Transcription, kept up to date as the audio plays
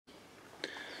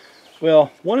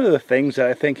Well, one of the things that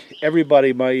I think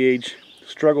everybody my age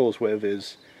struggles with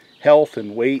is health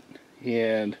and weight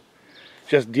and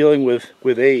just dealing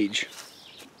with age.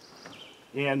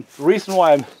 And the reason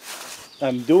why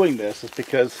I'm doing this is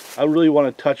because I really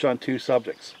want to touch on two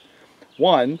subjects.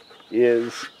 One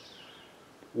is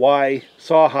why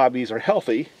saw hobbies are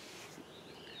healthy,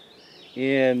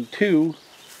 and two,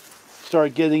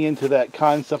 start getting into that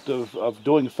concept of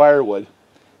doing firewood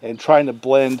and trying to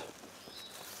blend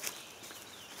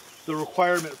the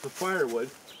requirement for firewood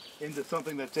into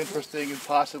something that's interesting and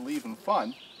possibly even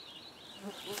fun.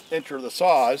 Enter the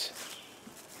saws.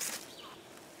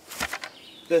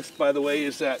 This, by the way,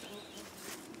 is that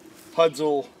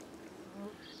Hudzel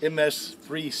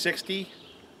ms360,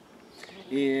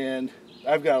 and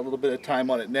I've got a little bit of time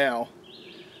on it now.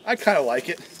 I kind of like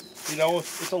it. You know,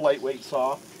 it's a lightweight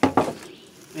saw.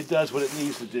 It does what it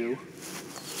needs to do.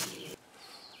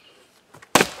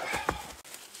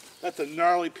 That's a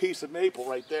gnarly piece of maple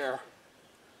right there.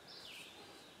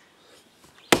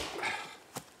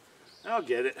 I'll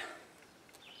get it.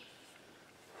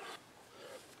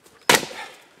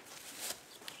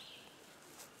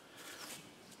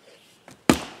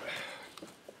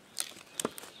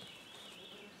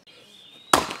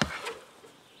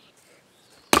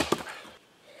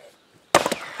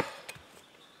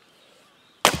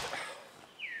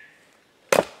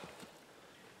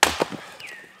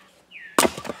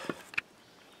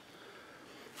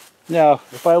 Now,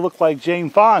 if I look like Jane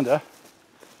Fonda,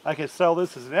 I could sell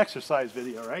this as an exercise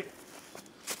video, right?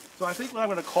 So I think what I'm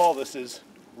going to call this is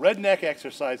Redneck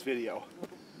exercise video,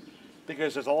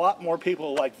 because there's a lot more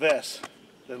people like this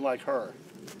than like her.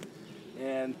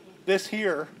 And this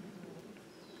here,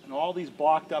 and all these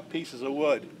blocked up pieces of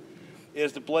wood,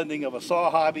 is the blending of a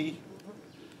saw hobby,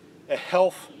 a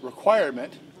health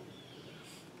requirement,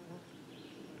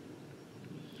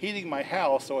 heating my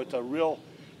house, so it's a real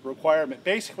requirement.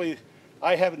 Basically,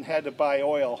 I haven't had to buy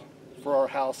oil for our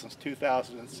house since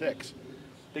 2006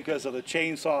 because of the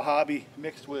chainsaw hobby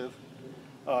mixed with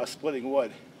splitting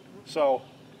wood. So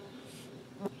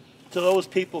to those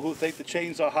people who think the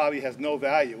chainsaw hobby has no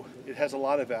value, it has a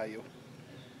lot of value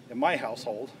in my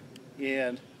household.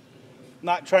 And I'm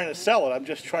not trying to sell it, I'm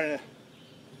just trying to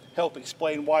help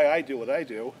explain why I do what I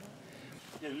do.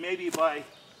 And maybe by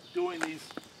doing these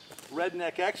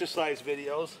redneck exercise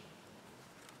videos,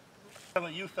 some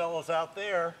of you fellows out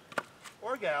there,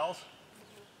 or gals,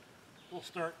 will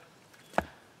start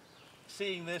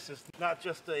seeing this as not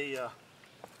just a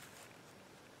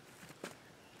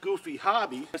goofy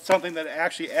hobby, but something that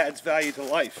actually adds value to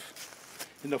life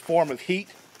in the form of heat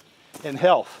and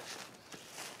health.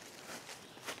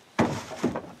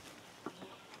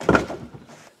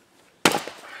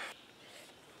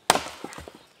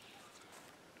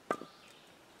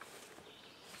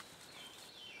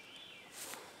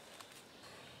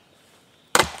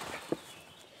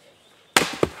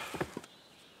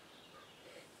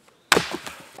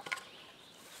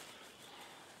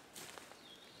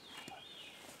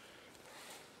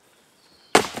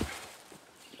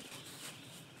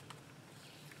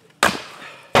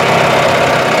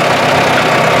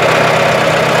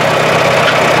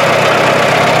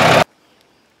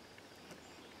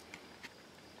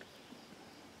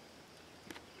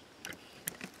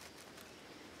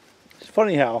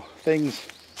 Funny how things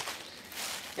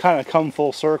kind of come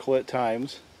full circle at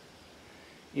times.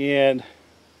 And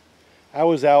I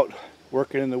was out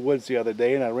working in the woods the other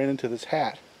day and I ran into this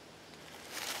hat.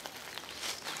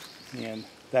 And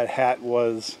that hat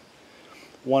was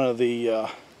one of the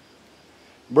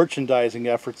merchandising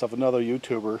efforts of another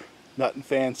YouTuber,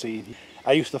 Nutnfancy.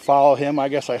 I used to follow him. I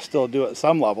guess I still do at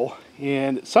some level.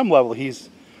 And at some level he's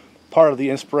part of the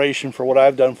inspiration for what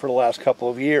I've done for the last couple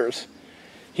of years.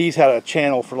 He's had a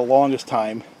channel for the longest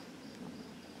time,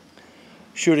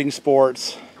 shooting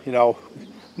sports, you know,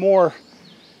 more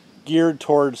geared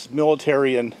towards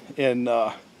military and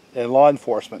law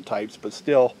enforcement types, but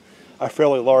still a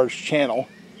fairly large channel.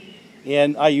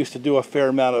 And I used to do a fair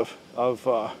amount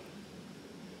of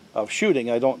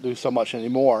shooting. I don't do so much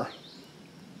anymore.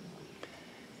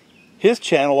 His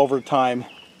channel over time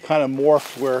kind of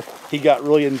morphed where he got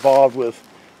really involved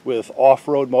with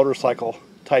off-road motorcycle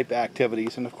type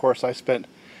activities, and of course I spent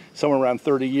somewhere around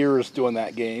 30 years doing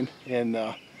that game, and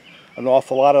an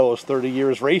awful lot of those 30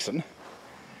 years racing.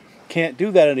 Can't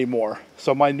do that anymore,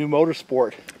 so my new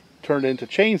motorsport turned into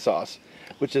chainsaws,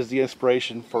 which is the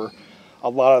inspiration for a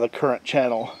lot of the current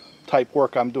channel type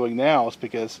work I'm doing now, is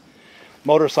because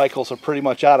motorcycles are pretty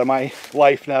much out of my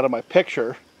life and out of my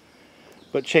picture,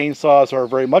 but chainsaws are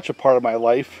very much a part of my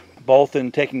life, both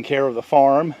in taking care of the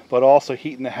farm but also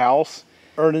heating the house,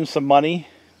 earning some money,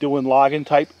 doing logging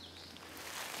type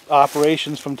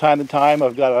operations from time to time.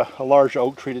 I've got a large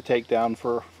oak tree to take down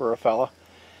for a fella.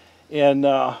 And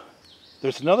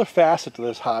there's another facet to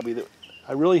this hobby that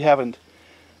I really haven't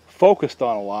focused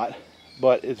on a lot,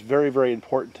 but it's very, very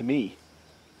important to me.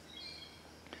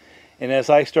 And as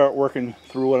I start working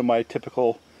through one of my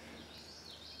typical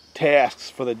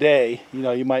tasks for the day, you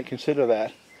know, you might consider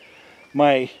that.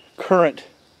 My current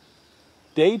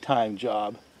daytime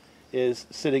job is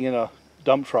sitting in a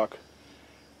dump truck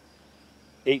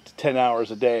 8 to 10 hours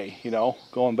a day, you know,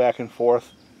 going back and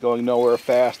forth, going nowhere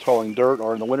fast, hauling dirt,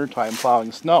 or in the wintertime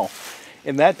plowing snow.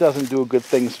 And that doesn't do good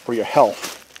things for your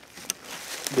health,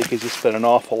 because you spend an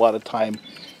awful lot of time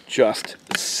just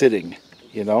sitting,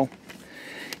 you know.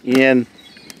 And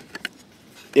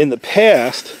in the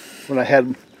past, when I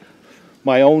had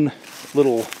my own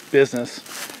little business,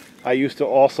 I used to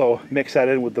also mix that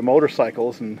in with the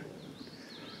motorcycles and,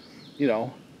 you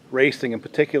know, racing in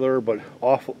particular, but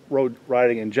off-road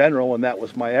riding in general, and that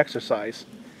was my exercise.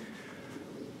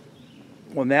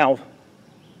 Well, now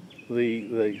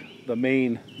the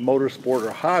main motorsport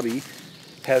or hobby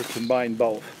has combined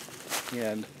both,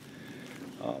 and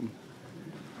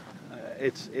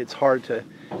it's hard to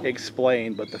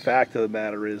explain, but the fact of the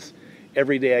matter is,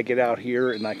 every day I get out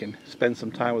here and I can spend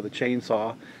some time with a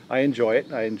chainsaw, I enjoy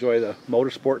it. I enjoy the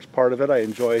motorsports part of it. I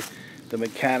enjoy the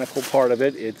mechanical part of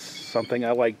it. It's something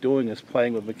I like doing, is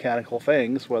playing with mechanical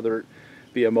things, whether it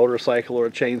be a motorcycle or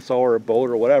a chainsaw or a boat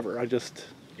or whatever.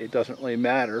 It doesn't really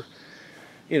matter.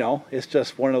 You know, it's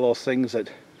just one of those things that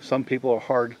some people are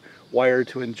hardwired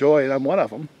to enjoy, and I'm one of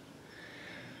them.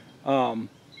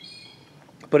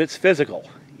 But it's physical,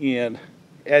 and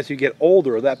as you get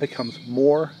older, that becomes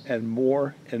more and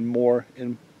more and more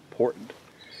important.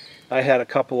 I had a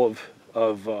couple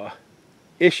of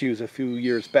issues a few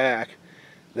years back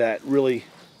that really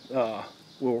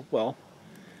were, well,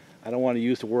 I don't want to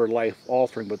use the word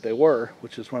life-altering, but they were,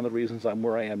 which is one of the reasons I'm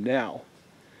where I am now.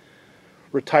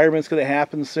 Retirement's going to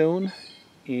happen soon,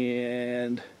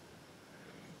 and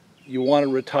you want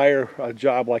to retire a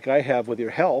job like I have with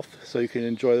your health so you can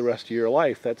enjoy the rest of your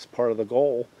life. That's part of the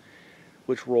goal,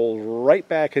 which rolls right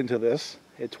back into this.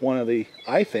 It's one of the,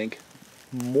 I think,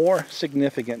 more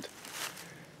significant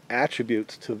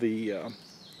attributes to the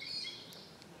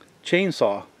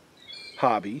chainsaw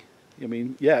hobby. I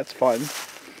mean, yeah, it's fun.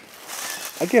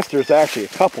 I guess there's actually a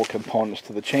couple components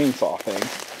to the chainsaw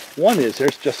thing. One is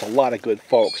there's just a lot of good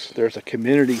folks. There's a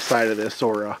community side of this,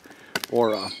 or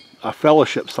a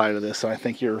fellowship side of this, and I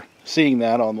think you're seeing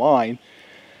that online.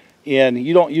 And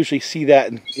you don't usually see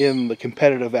that in the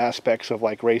competitive aspects of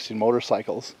like racing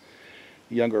motorcycles.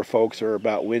 Younger folks are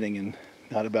about winning and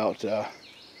not about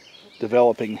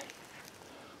developing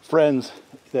friends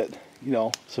that, you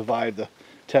know, survive the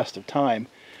test of time.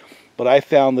 But I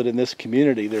found that in this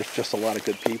community there's just a lot of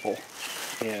good people,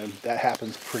 and that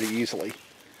happens pretty easily.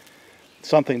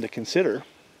 Something to consider.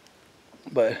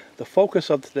 But the focus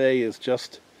of today is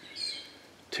just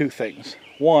two things.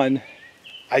 One,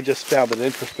 I just found it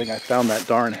interesting. I found that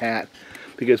darn hat,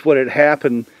 because what had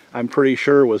happened, I'm pretty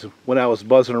sure, was when I was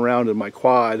buzzing around in my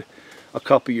quad a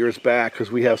couple years back,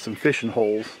 because we have some fishing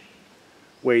holes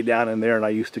way down in there, and I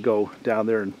used to go down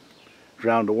there and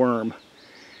drown a worm.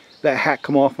 That hat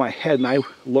come off my head, and I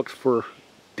looked for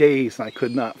days and I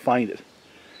could not find it.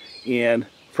 And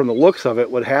from the looks of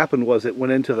it, what happened was it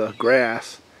went into the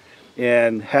grass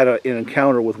and had an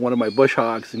encounter with one of my bush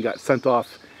hogs and got sent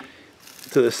off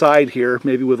to the side here,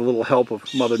 maybe with a little help of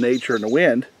Mother Nature and the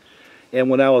wind. And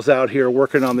when I was out here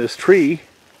working on this tree,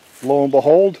 lo and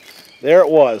behold, there it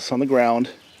was on the ground.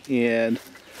 And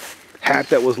hat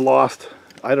that was lost,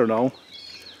 I don't know,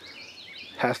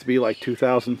 has to be like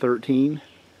 2013,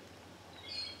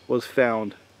 was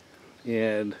found.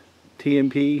 And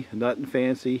TMP,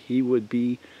 Nutnfancy, he would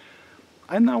be,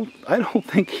 I don't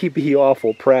think he'd be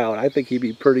awful proud. I think he'd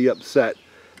be pretty upset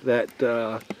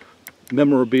that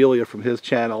memorabilia from his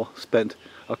channel spent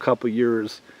a couple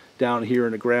years down here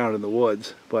in the ground in the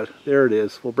woods. But there it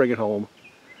is. We'll bring it home.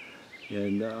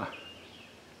 And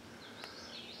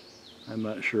I'm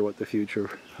not sure what the future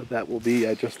of that will be.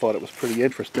 I just thought it was pretty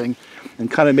interesting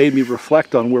and kind of made me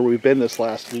reflect on where we've been this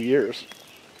last few years.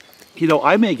 You know,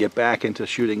 I may get back into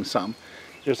shooting some.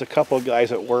 There's a couple of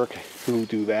guys at work who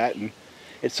do that, and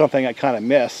it's something I kind of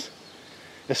miss,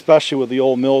 especially with the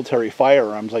old military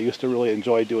firearms. I used to really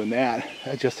enjoy doing that.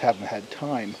 I just haven't had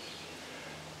time.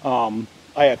 I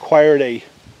acquired a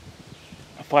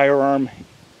firearm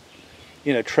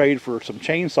in a trade for some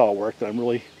chainsaw work that I'm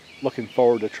really looking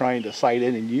forward to trying to sight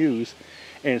in and use,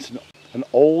 and it's an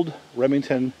old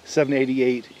Remington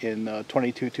 788 in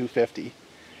 22-250.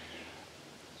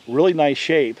 Really nice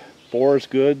shape. Bore's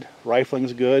good,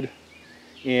 rifling's good,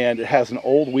 and it has an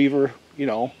old Weaver, you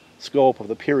know, scope of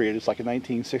the period. It's like a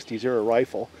 1960s era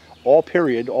rifle, all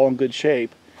period, all in good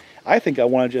shape. I think I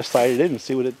want to just sight it in and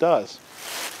see what it does.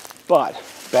 But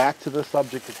back to the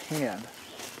subject at hand.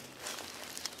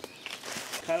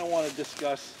 Kind of want to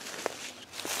discuss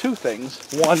two things.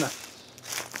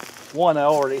 One I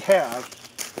already have,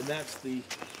 and that's the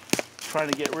trying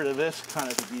to get rid of this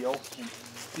kind of a deal and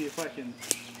see if I can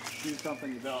do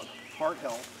something about heart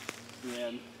health.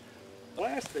 And the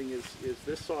last thing is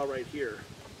this saw right here.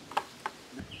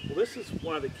 Well, this is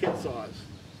one of the kit saws.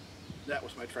 That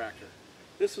was my tractor.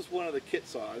 This is one of the kit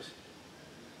saws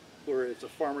where it's a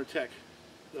Farmertec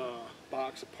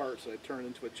box of parts that I turned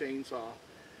into a chainsaw.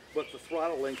 But the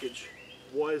throttle linkage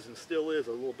was and still is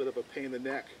a little bit of a pain in the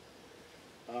neck.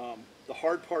 The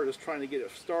hard part is trying to get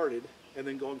it started and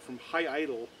then going from high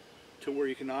idle to where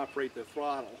you can operate the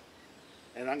throttle.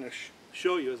 And I'm going to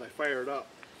show you as I fire it up.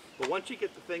 But once you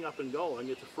get the thing up and going,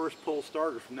 it's the first pull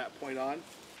starter from that point on.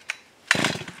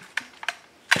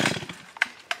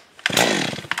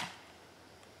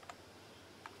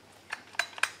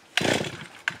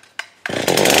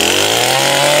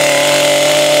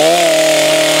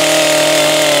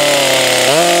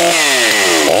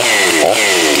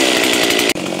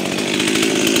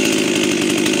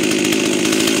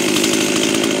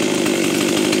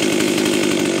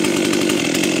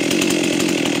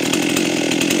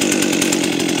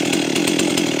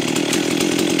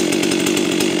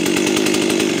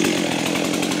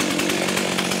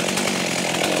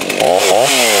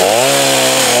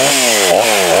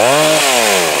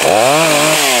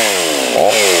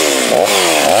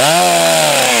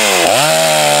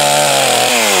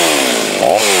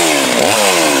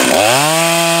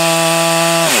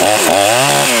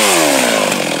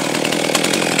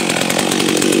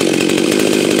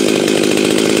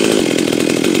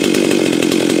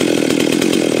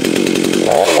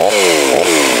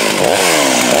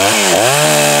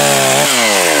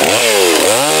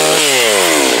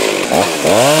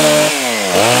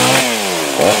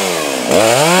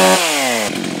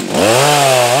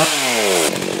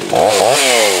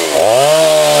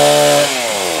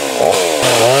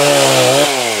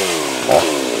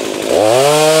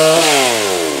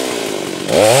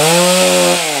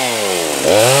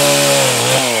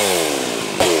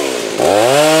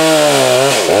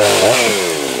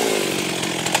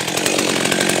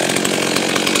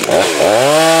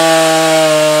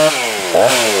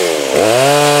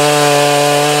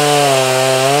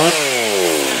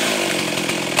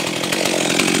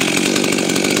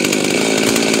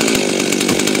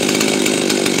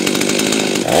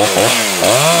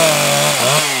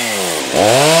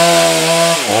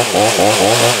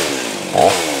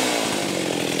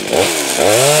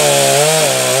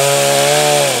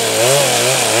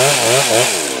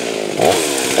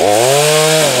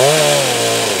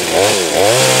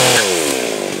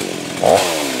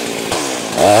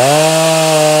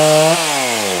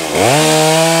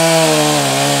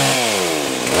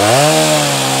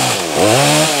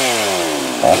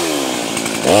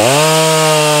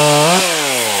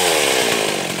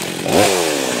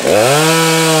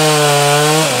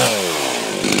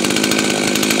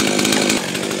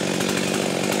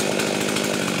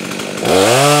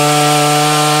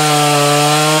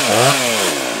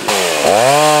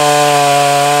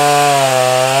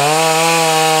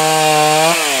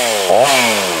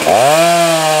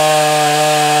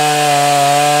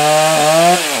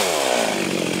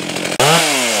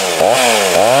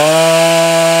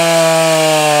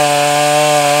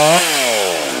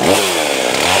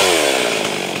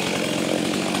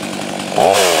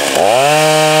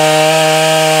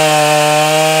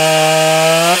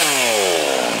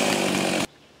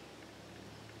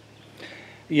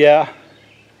 Yeah,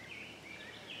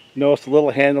 notice the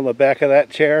little handle on the back of that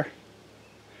chair?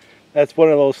 That's one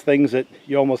of those things that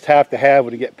you almost have to have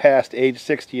when you get past age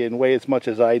 60 and weigh as much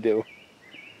as I do.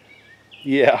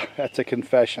 Yeah, that's a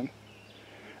confession.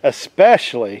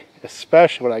 Especially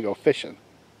when I go fishing.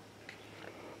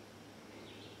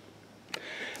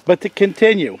 But to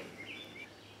continue,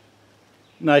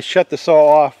 and I shut the saw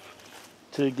off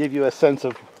to give you a sense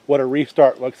of what a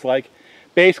restart looks like.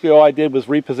 Basically all I did was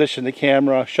reposition the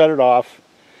camera, shut it off,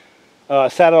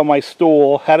 sat on my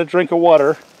stool, had a drink of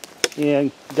water,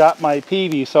 and got my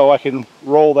peavey so I can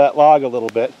roll that log a little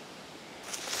bit.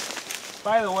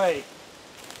 By the way,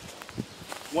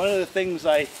 one of the things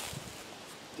I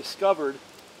discovered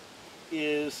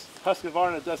is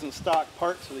Husqvarna doesn't stock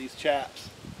parts for these chaps.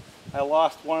 I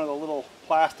lost one of the little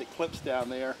plastic clips down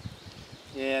there,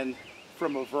 and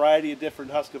from a variety of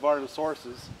different Husqvarna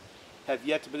sources have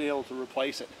yet to be able to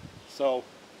replace it. So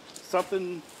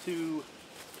something to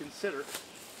consider.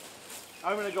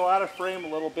 I'm going to go out of frame a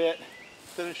little bit,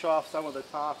 finish off some of the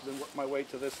top, and then work my way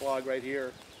to this log right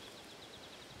here.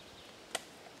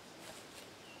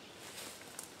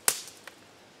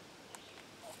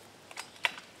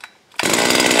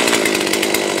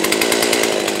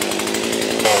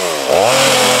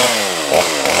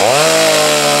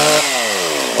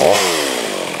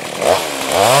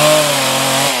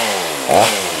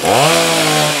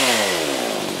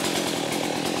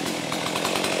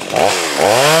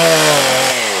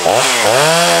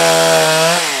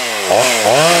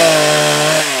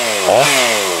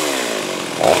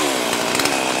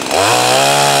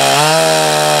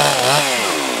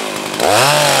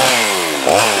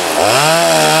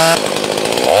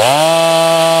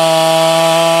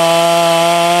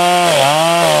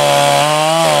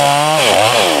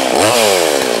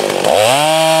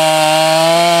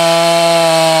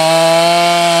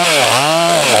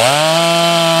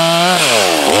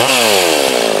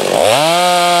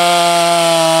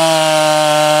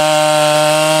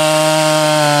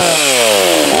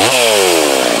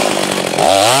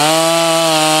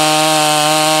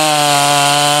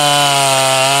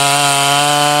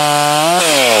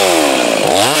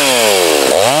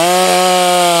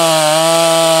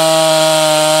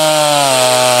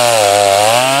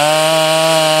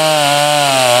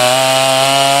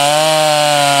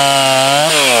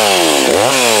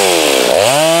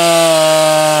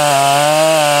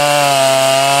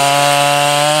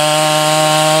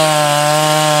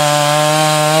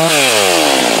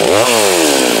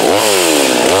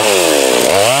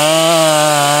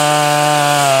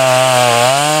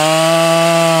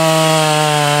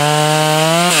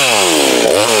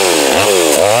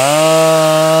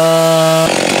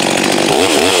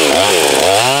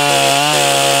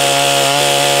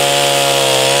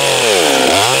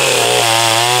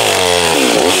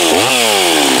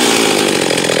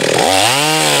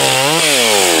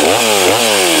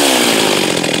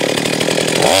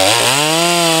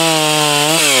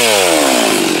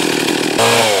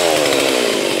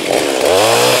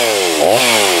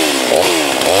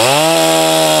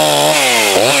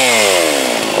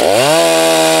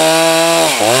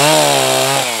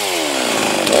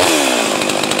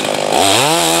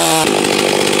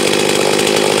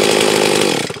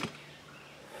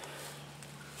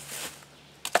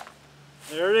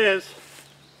 There it is.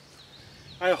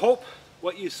 I hope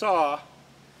what you saw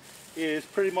is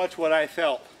pretty much what I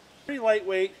felt. Pretty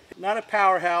lightweight, not a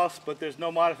powerhouse, but there's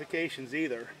no modifications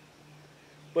either.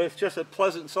 But it's just a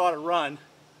pleasant saw to run,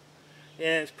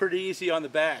 and it's pretty easy on the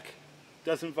back.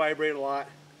 Doesn't vibrate a lot.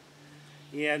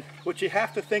 And what you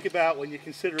have to think about when you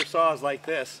consider saws like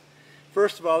this,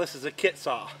 first of all, this is a kit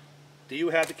saw. Do you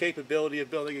have the capability of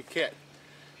building a kit?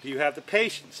 Do you have the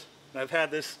patience? And I've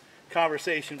had this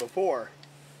conversation before.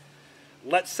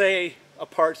 Let's say a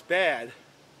part's bad,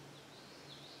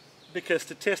 because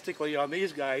statistically on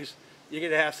these guys, you're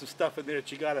going to have some stuff in there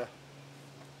that you got to,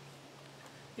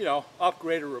 you know,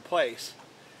 upgrade or replace.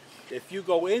 If you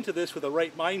go into this with the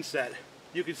right mindset,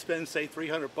 you can spend, say,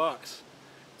 300 bucks,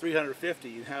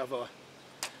 350, and have a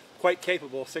quite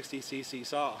capable 60cc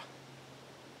saw,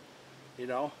 you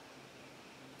know,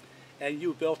 and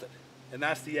you built it, and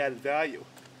that's the added value.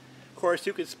 Of course,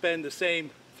 you could spend the same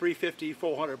 350,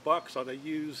 400 bucks on a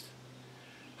used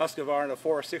Husqvarna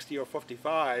 460 or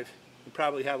 55 and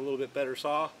probably have a little bit better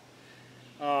saw.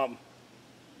 From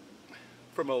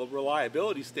a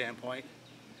reliability standpoint,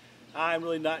 I'm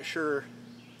really not sure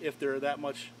if they're that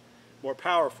much more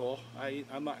powerful.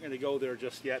 I'm not going to go there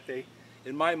just yet.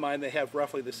 In my mind, they have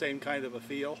roughly the same kind of a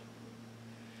feel.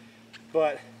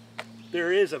 But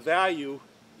there is a value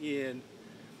in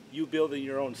you building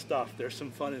your own stuff. There's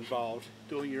some fun involved,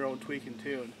 doing your own tweak and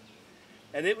tune.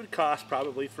 And it would cost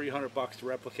probably 300 bucks to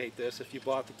replicate this if you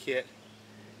bought the kit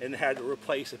and had to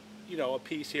replace a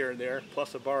piece here and there,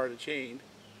 plus a bar and a chain,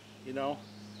 you know.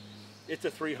 It's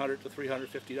a $300 to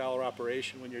 $350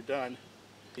 operation when you're done.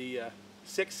 The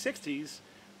 660s,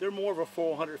 they're more of a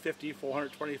 $450,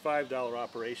 $425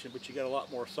 operation, but you get a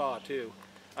lot more saw too.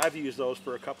 I've used those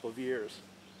for a couple of years.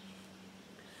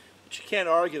 But you can't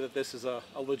argue that this is a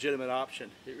legitimate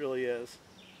option. It really is.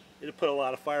 It'd put a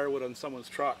lot of firewood on someone's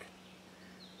truck.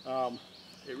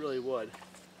 It really would.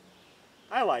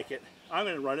 I like it. I'm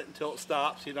going to run it until it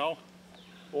stops, you know,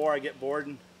 or I get bored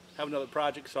and have another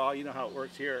project saw. You know how it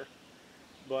works here.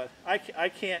 But I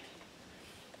can't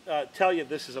tell you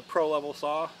this is a pro level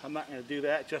saw. I'm not going to do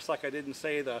that, just like I didn't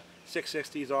say the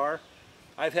 660s are.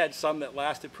 I've had some that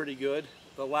lasted pretty good.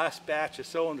 The last batch of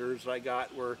cylinders I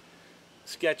got were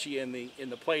sketchy in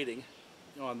the plating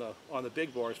on the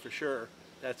big bores for sure.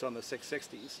 That's on the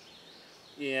 660s.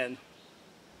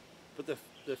 But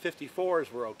the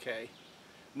 54s were okay.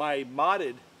 My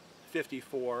modded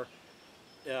 54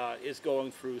 is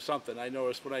going through something. I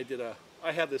noticed when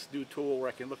I have this new tool where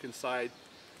I can look inside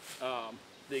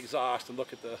the exhaust and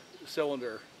look at the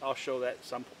cylinder. I'll show that at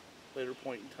some later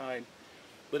point in time.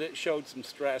 But it showed some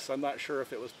stress. I'm not sure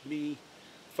if it was me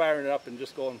firing it up and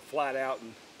just going flat out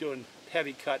and doing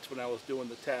heavy cuts when I was doing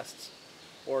the tests,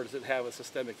 or does it have a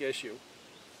systemic issue?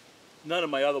 None of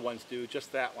my other ones do,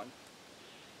 just that one.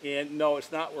 And no,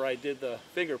 it's not where I did the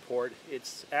finger port,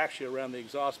 it's actually around the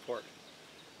exhaust port.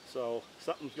 So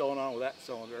something's going on with that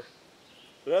cylinder.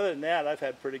 But other than that, I've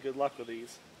had pretty good luck with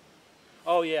these.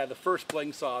 Oh yeah, the first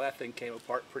bling saw, that thing came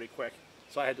apart pretty quick.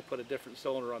 So I had to put a different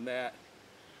cylinder on that.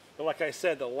 But like I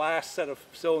said, the last set of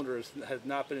cylinders has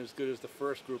not been as good as the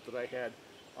first group that I had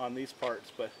on these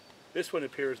parts. But this one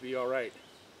appears to be alright.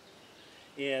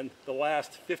 And the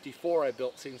last 54 I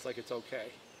built seems like it's okay.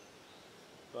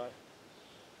 But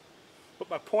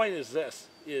my point is this,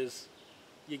 is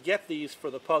you get these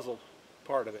for the puzzle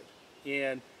part of it.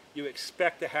 And you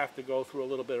expect to have to go through a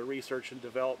little bit of research and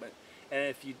development. And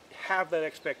if you have that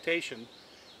expectation,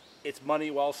 it's money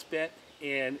well spent,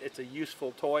 and it's a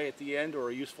useful toy at the end or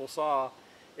a useful saw,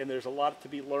 and there's a lot to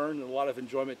be learned and a lot of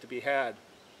enjoyment to be had.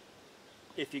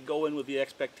 If you go in with the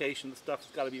expectation that stuff's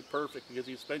got to be perfect because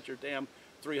you spent your damn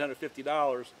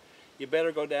 $350, you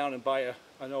better go down and buy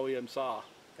an OEM saw.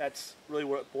 That's really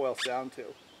what it boils down to.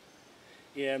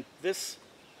 And this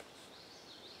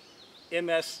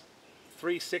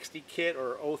MS360 kit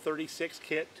or 036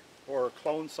 kit or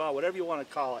clone saw, whatever you want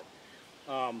to call it,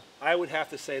 I would have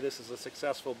to say this is a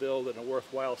successful build and a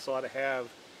worthwhile saw to have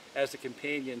as a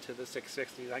companion to the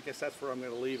 660. I guess that's where I'm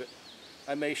going to leave it.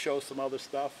 I may show some other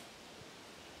stuff,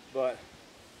 but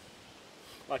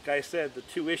like I said, the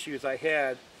two issues I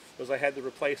had was I had to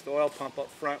replace the oil pump up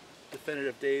front.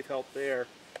 Definitive Dave helped there,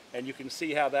 and you can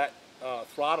see how that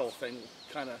throttle thing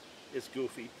kind of is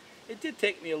goofy. It did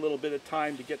take me a little bit of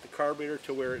time to get the carburetor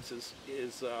to where it's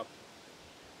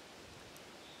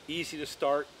easy to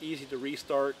start, easy to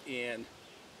restart, and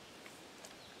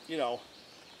you know,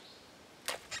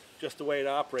 just the way it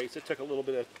operates. It took a little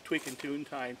bit of tweak and tune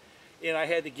time, and I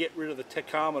had to get rid of the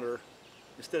tachometer.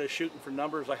 Instead of shooting for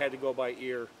numbers, I had to go by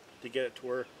ear to get it to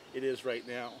where it is right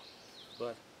now.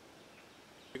 But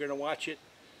you're going to watch it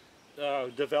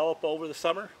develop over the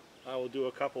summer. I will do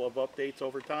a couple of updates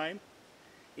over time,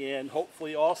 and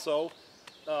hopefully also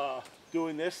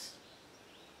doing this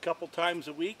a couple times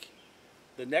a week.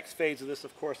 The next phase of this,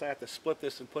 of course, I have to split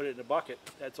this and put it in a bucket.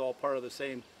 That's all part of the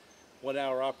same 1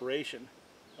 hour operation.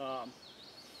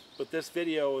 But this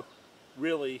video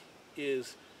really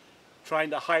is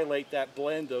trying to highlight that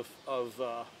blend of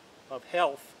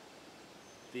health,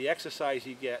 the exercise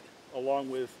you get, along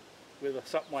with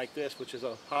something like this, which is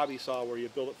a hobby saw where you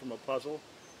build it from a puzzle.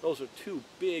 Those are two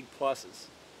big pluses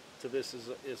to this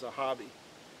as a hobby.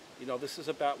 You know, this is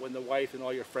about when the wife and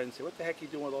all your friends say, "What the heck are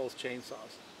you doing with all those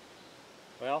chainsaws?"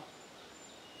 Well,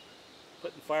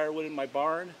 putting firewood in my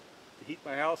barn to heat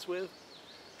my house with,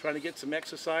 trying to get some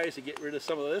exercise to get rid of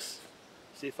some of this,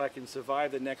 see if I can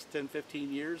survive the next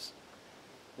 10-15 years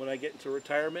when I get into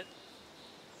retirement,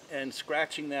 and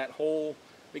scratching that whole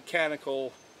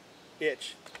mechanical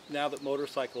itch now that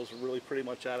motorcycles are really pretty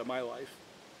much out of my life.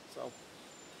 So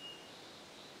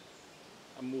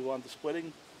I'll move on to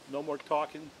splitting. No more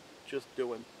talking, just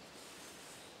doing.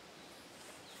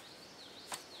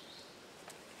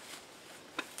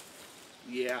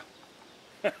 Yeah.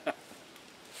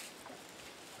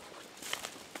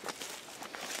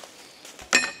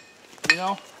 You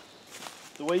know,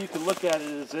 the way you can look at it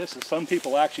is this, is some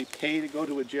people actually pay to go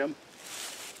to a gym.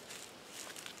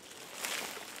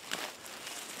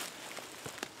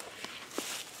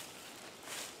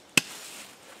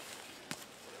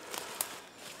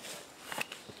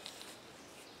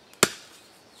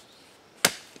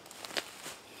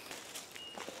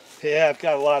 Yeah, I've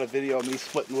got a lot of video of me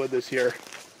splitting wood this year.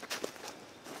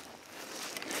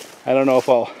 I don't know if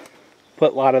I'll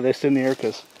put a lot of this in here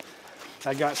because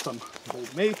I got some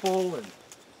old maple, and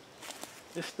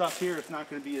this stuff here is not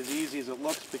going to be as easy as it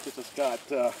looks because it's got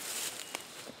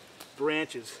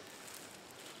branches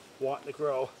wanting to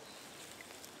grow.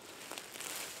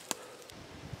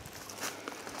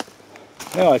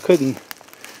 Well, I couldn't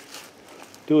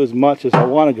do as much as I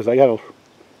wanted because I got to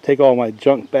take all my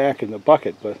junk back in the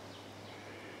bucket, but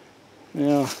you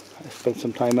know, I spent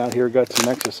some time out here, got some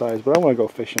exercise, but I want to go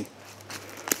fishing.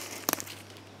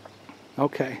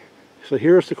 Okay, so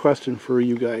here's the question for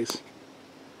you guys.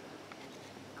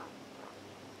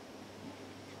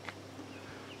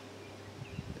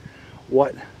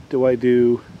 What do I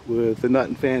do with the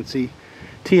Nutnfancy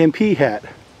TMP hat?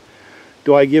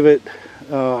 Do I give it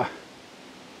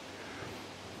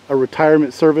a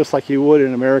retirement service like you would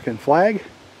an American flag?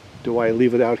 Do I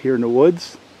leave it out here in the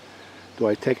woods? Do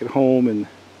I take it home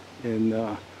and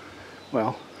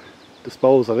well,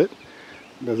 dispose of it?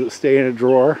 Does it stay in a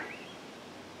drawer?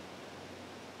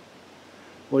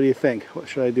 What do you think? What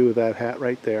should I do with that hat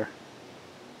right there?